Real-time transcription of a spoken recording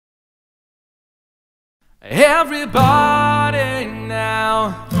Everybody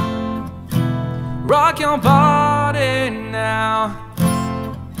now, rock your body now.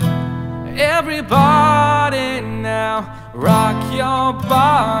 Everybody now, rock your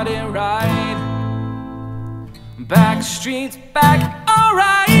body right. Backstreets back,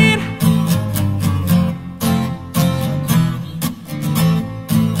 alright.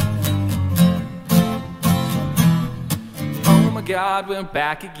 Oh my God, we're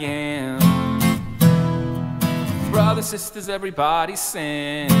back again. Brothers, sisters, everybody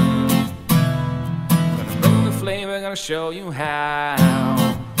sing. Gonna bring the flavor, gonna show you how.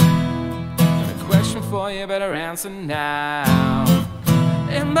 Got a question for you, better answer now.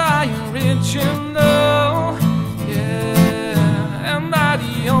 Am I original? Yeah. Am I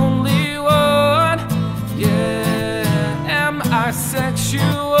the only one? Yeah. Am I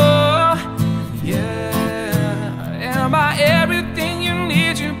sexual? Yeah. Am I everything you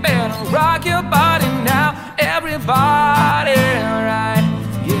need? You better rock your body now. Everybody, right,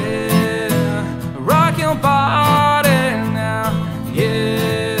 yeah. Rock your body now,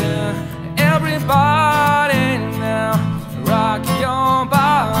 yeah. Everybody now, rock your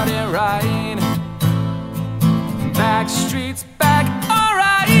body right. Backstreets back,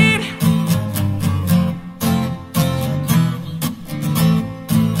 alright.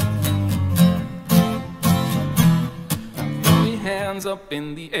 Now throw your hands up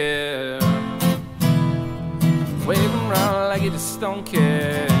in the air. Wave around like you just don't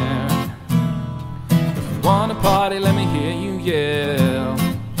care. If you wanna party, let me hear you yell.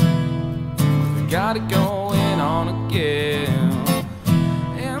 We got it going on again.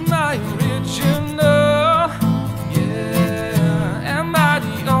 Am I original? Yeah. Am I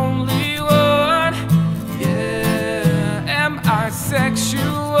the only one? Yeah. Am I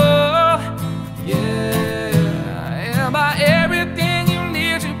sexual? Yeah. Am I everything you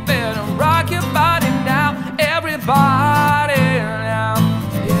need? You better rock your body now. Everybody now,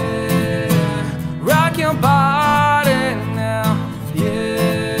 yeah. Rock your body now,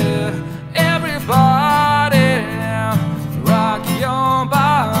 yeah. Everybody now, rock your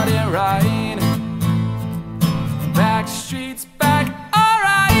body right. Backstreets back,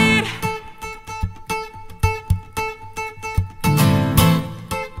 alright.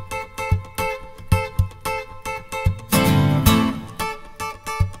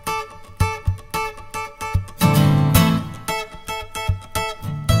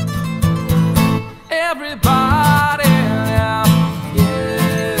 Everybody now,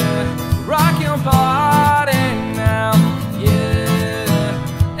 yeah. Rock your body now, yeah.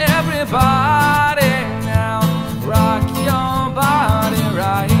 Everybody now, rock your body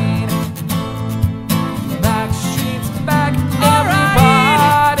right. Backstreets back,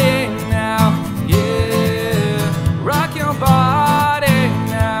 everybody now, yeah. Rock your body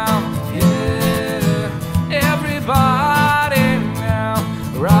now, yeah. Everybody now,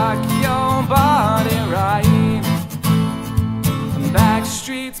 rock your body right.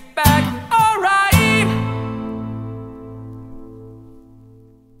 Backstreets back.